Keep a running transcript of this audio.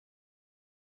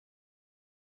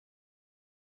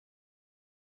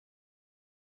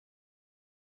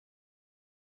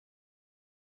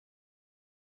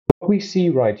what we see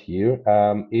right here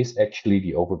is actually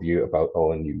the overview about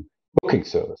our new booking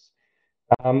service.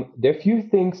 There are a few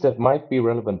things that might be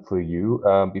relevant for you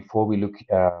before we look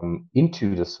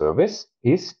into the service.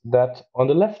 Is that on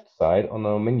the left side on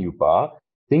our menu bar,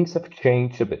 things have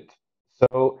changed a bit.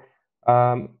 So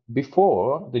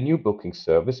before the new booking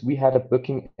service, we had a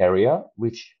booking area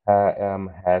which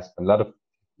has a lot of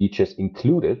features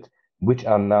included, which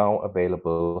are now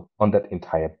available on that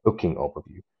entire booking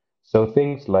overview. So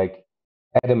things like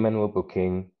add a manual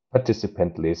booking,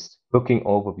 participant list, booking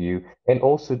overview, and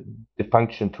also the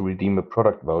function to redeem a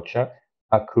product voucher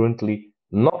are currently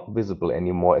not visible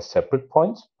anymore as separate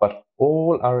points, but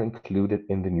all are included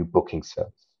in the new booking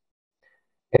service.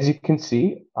 As you can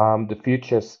see, the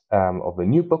features of the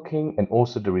new booking and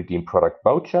also the redeem product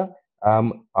voucher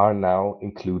are now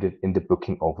included in the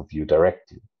booking overview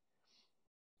directly.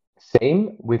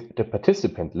 Same with the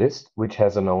participant list, which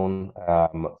has an own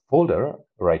folder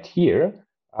right here,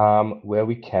 where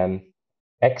we can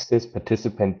access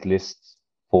participant lists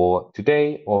for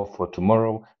today or for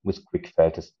tomorrow with quick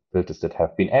filters that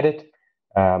have been added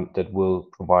that will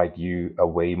provide you a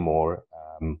way more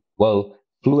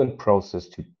fluent process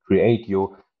to create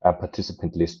your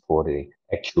participant list for the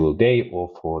actual day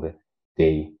or for the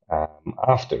day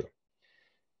after.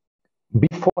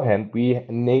 Beforehand, we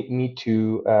need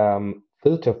to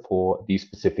filter for these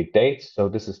specific dates. So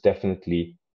this is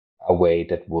definitely a way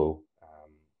that will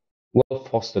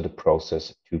foster the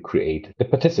process to create the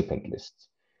participant lists.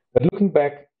 But looking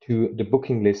back to the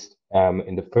booking list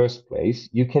in the first place,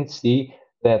 you can see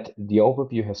that the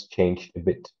overview has changed a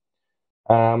bit.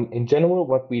 In general,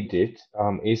 what we did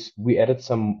is we added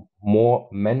some more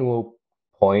manual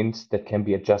points that can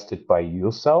be adjusted by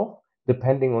yourself,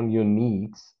 depending on your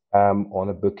needs on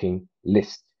a booking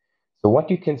list. So what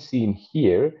you can see in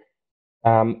here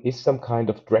is some kind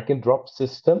of drag and drop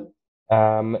system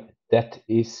that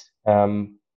is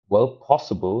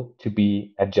possible to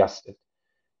be adjusted.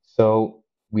 So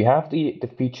we have the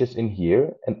features in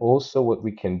here, and also what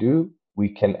we can do, we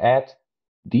can add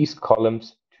these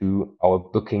columns to our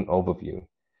booking overview.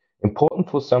 Important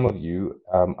for some of you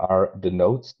are the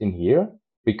notes in here,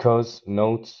 because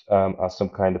notes are some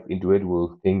kind of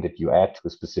individual thing that you add to a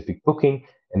specific booking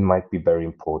and might be very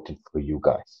important for you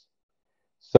guys.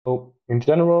 So in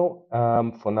general,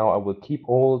 for now, I will keep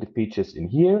all the features in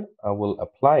here. I will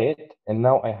apply it. And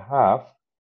now I have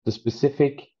the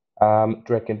specific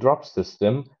drag and drop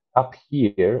system up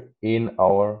here in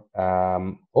our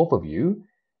overview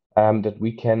that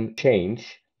we can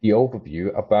change the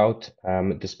overview about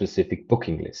the specific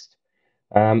booking list.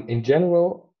 In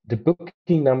general, the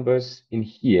booking numbers in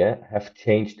here have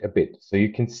changed a bit. So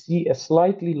you can see a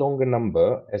slightly longer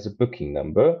number as a booking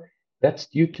number. That's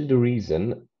due to the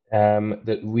reason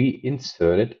that we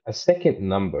inserted a second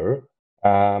number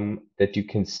that you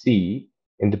can see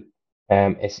in the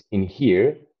as in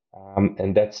here,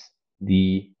 and that's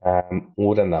the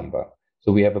order number.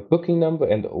 So we have a booking number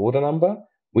and the order number,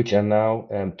 which are now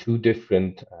two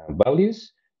different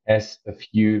values, as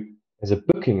a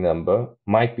booking number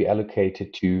might be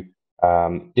allocated to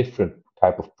different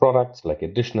type of products, like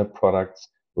additional products,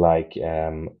 like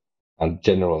a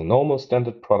general normal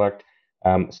standard product.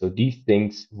 So these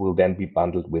things will then be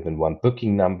bundled within one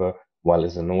booking number, while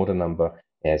as an order number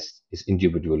is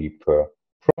individually per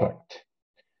product.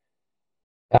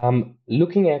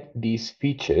 Looking at these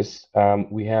features,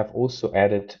 we have also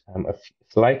added a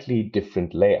slightly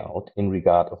different layout in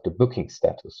regard of the booking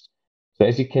status. So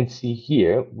as you can see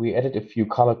here, we added a few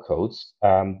color codes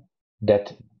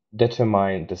that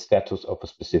determine the status of a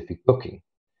specific booking.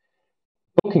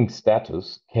 Booking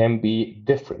status can be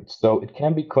different. So it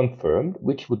can be confirmed,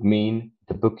 which would mean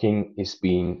the booking is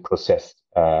being processed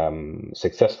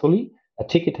successfully, a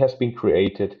ticket has been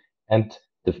created, and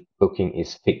the booking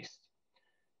is fixed.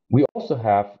 We also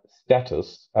have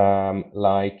status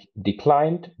like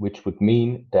declined, which would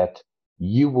mean that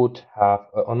you would have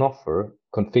an offer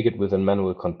configured with a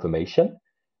manual confirmation,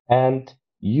 and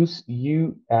you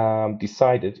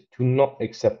decided to not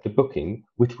accept the booking,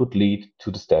 which would lead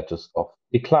to the status of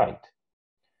declined.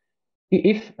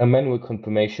 If a manual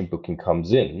confirmation booking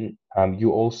comes in,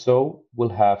 you also will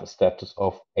have a status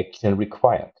of action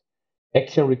required.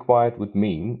 Action required would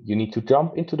mean you need to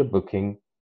jump into the booking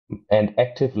and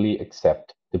actively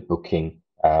accept the booking,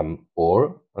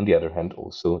 or on the other hand,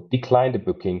 also decline the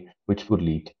booking, which would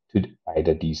lead to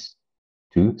either these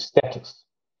two status.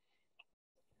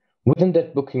 Within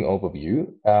that booking overview,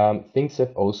 things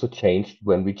have also changed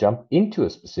when we jump into a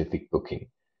specific booking.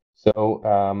 So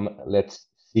let's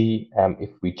see if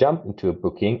we jump into a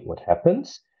booking, what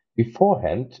happens.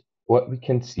 Beforehand, what we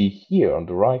can see here on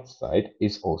the right side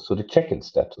is also the check-in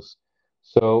status.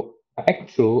 So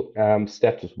actual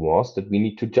status was that we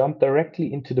need to jump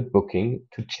directly into the booking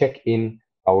to check in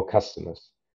our customers.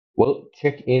 Well,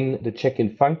 the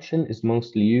check-in function is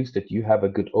mostly used that you have a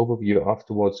good overview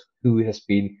afterwards who has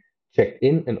been checked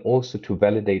in and also to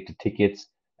validate the tickets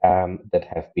that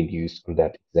have been used on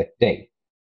that exact day.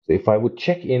 So if I would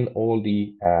check in all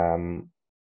the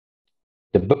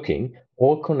booking,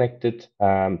 all connected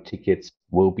tickets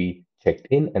will be checked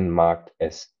in and marked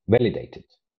as validated.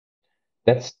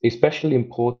 That's especially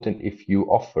important if you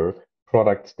offer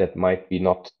products that might be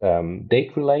not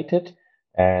date related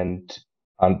and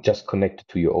are just connected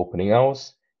to your opening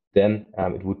hours. Then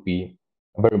it would be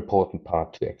a very important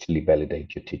part to actually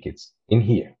validate your tickets in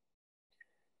here.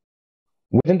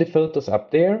 Within the filters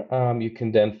up there, you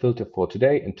can then filter for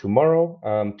today and tomorrow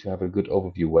to have a good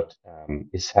overview what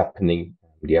is happening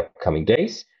in the upcoming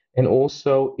days. And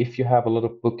also, if you have a lot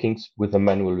of bookings with a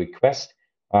manual request,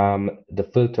 the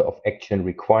filter of action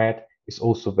required is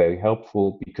also very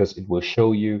helpful because it will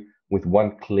show you with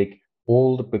one click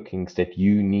all the bookings that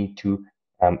you need to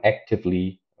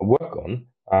actively work on.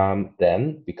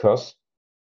 Then, because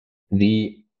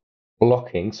the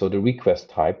blocking, so the request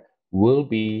type, will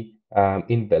be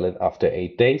invalid after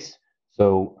 8 days.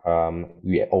 So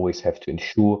we always have to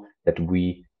ensure that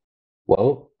we,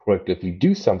 well, proactively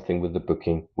do something with the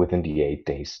booking within the 8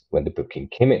 days when the booking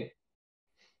came in.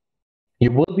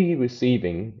 You will be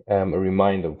receiving a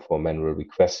reminder for manual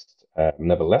request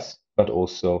nevertheless, but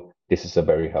also this is a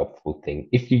very helpful thing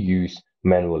if you use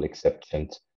manual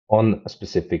exceptions on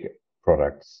specific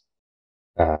products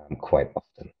quite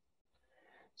often.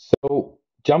 So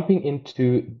jumping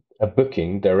into a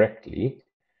booking directly,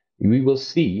 we will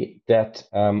see that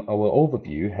our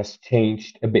overview has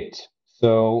changed a bit.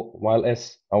 So while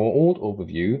as our old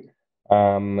overview,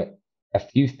 a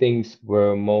few things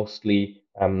were mostly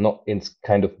not in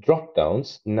kind of drop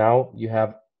downs, now you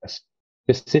have a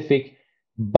specific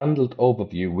bundled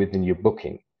overview within your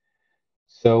booking.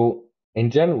 So in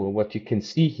general, what you can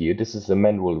see here, this is a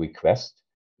manual request.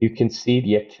 You can see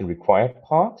the action required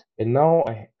part, and now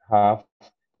I have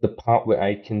the part where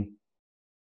I can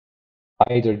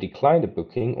either decline the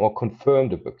booking or confirm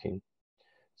the booking.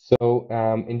 So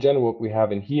in general, what we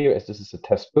have in here, as this is a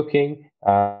test booking,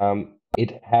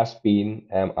 it has been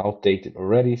outdated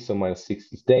already, so minus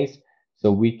 60 days.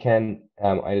 So we can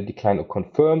either decline or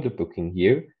confirm the booking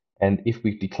here. And if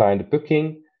we decline the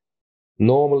booking,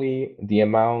 normally the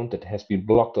amount that has been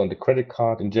blocked on the credit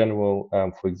card in general,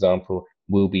 for example,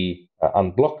 will be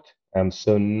unblocked.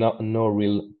 So no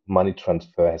real money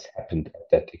transfer has happened at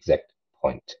that exact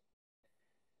point.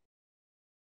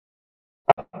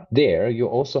 There, you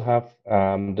also have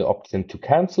the option to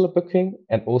cancel a booking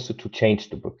and also to change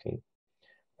the booking.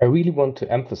 I really want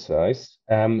to emphasize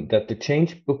that the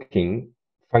change booking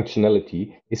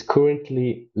functionality is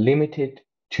currently limited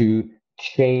to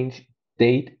change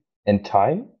date and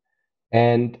time,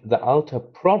 and the alter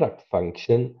product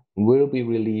function will be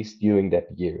released during that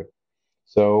year.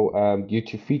 So due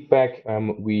to feedback,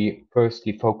 we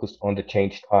firstly focused on the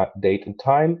change date and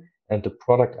time, and the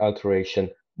product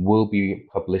alteration will be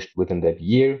published within that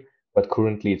year. But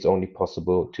currently, it's only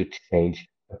possible to change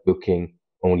a booking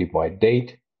only by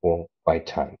date or by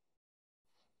time.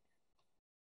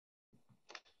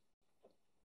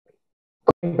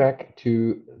 Going back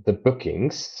to the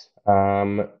bookings,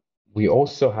 we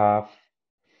also have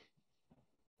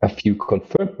a few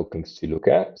confirmed bookings to look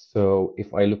at. So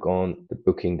if I look on the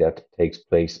booking that takes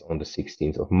place on the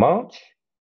 16th of March,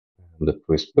 the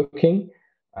first booking,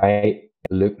 I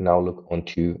now look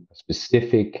onto a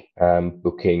specific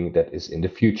booking that is in the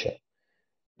future.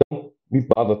 Don't be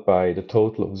bothered by the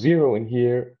total of 0 in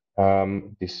here.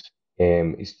 This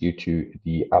is due to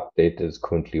the update that is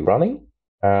currently running.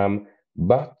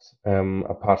 But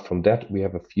apart from that, we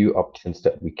have a few options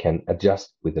that we can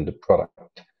adjust within the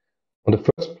product. On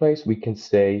the first place, we can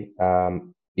say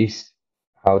is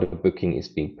how the booking is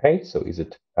being paid. So is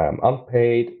it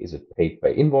unpaid? Is it paid by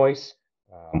invoice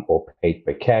or paid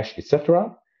by cash,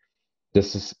 etc.?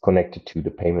 This is connected to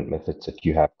the payment methods that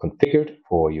you have configured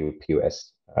for your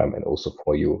POS and also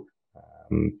for your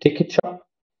ticket shop.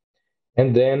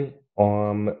 And then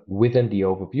within the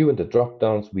overview and the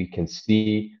dropdowns, we can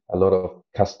see a lot of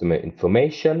customer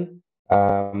information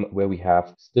where we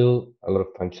have still a lot of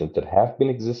functions that have been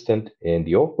existent in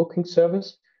the old booking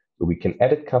service. So we can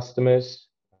edit customers,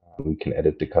 we can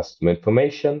edit the customer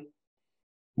information,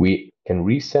 we can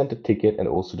resend the ticket and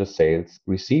also the sales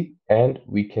receipt, and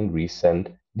we can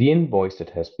resend the invoice that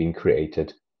has been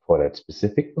created for that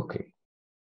specific booking.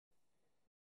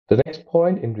 The next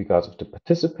point in regards of the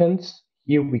participants,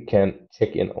 here we can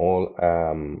check in all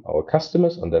our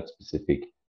customers on that specific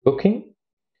booking.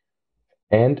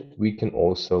 And we can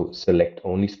also select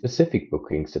only specific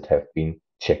bookings that have been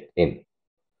checked in.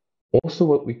 Also,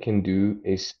 what we can do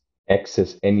is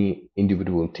access any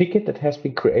individual ticket that has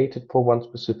been created for one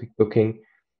specific booking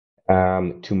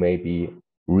to maybe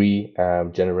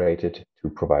regenerate it to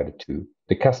provide it to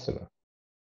the customer.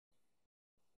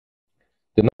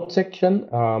 The note section,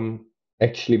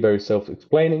 actually very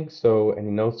self-explaining. So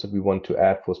any notes that we want to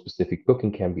add for a specific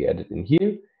booking can be added in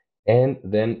here. And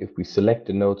then if we select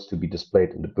the notes to be displayed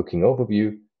in the booking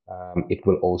overview, it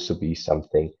will also be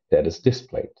something that is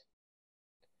displayed.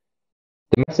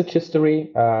 The message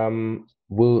history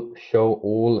will show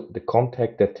all the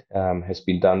contact that has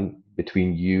been done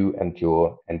between you and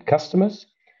your end customers.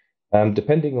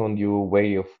 Depending on your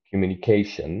way of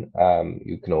communication,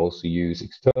 you can also use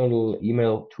external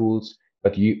email tools,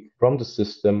 but from the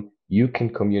system, you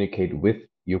can communicate with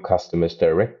your customers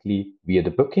directly via the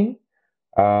booking.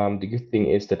 The good thing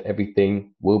is that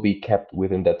everything will be kept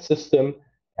within that system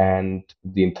and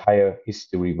the entire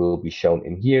history will be shown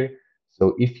in here.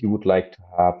 So if you would like to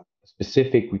have a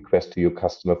specific request to your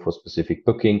customer for specific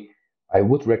booking, I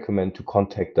would recommend to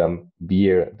contact them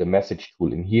via the message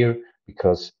tool in here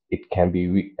because it can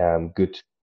be good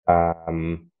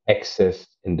access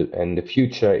in the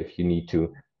future if you need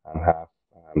to have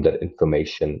that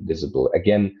information visible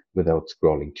again without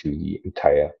scrolling to the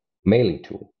entire mailing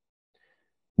tool.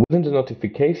 Within the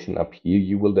notification up here,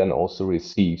 you will then also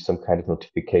receive some kind of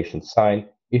notification sign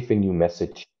if a new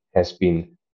message has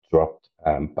been dropped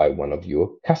by one of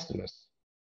your customers.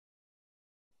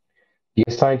 The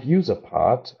assigned user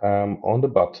part on the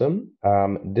bottom,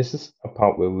 this is a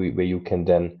part where you can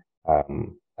then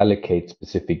allocate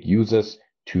specific users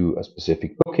to a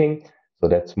specific booking. So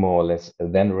that's more or less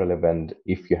then relevant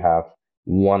if you have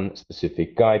one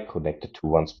specific guide connected to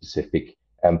one specific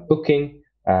booking.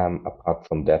 Apart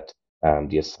from that,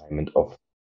 the assignment of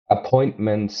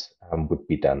appointments would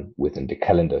be done within the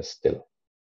calendar still.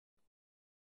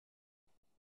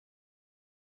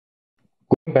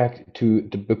 Going back to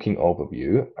the booking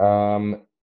overview,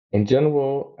 in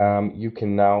general, you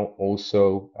can now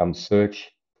also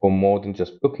search for more than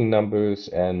just booking numbers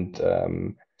and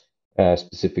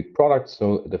specific products.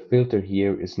 So the filter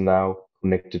here is now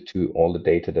connected to all the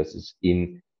data that is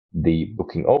in the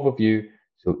booking overview,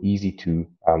 so easy to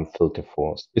filter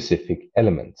for specific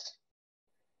elements.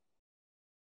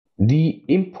 The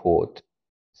import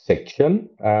section,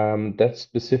 that's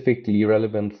specifically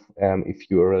relevant if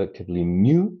you are relatively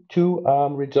new to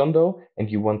Regiondo and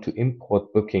you want to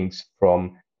import bookings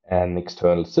from an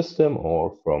external system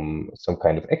or from some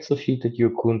kind of Excel sheet that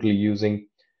you're currently using.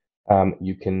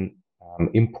 You can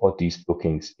import these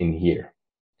bookings in here.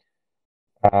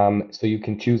 So you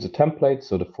can choose a template,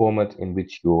 so the format in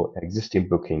which your existing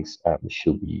bookings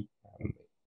should be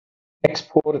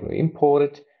exported or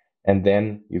imported, and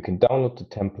then you can download the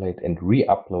template and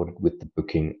re-upload it with the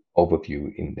booking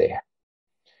overview in there.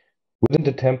 Within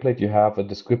the template, you have a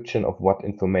description of what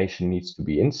information needs to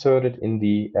be inserted in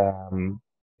the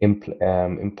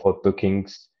import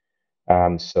bookings.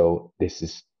 So this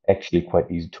is actually quite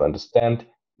easy to understand.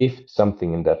 If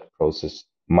something in that process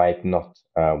might not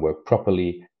work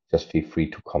properly, just feel free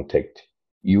to contact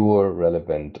your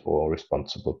relevant or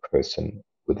responsible person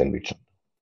within Regiondo.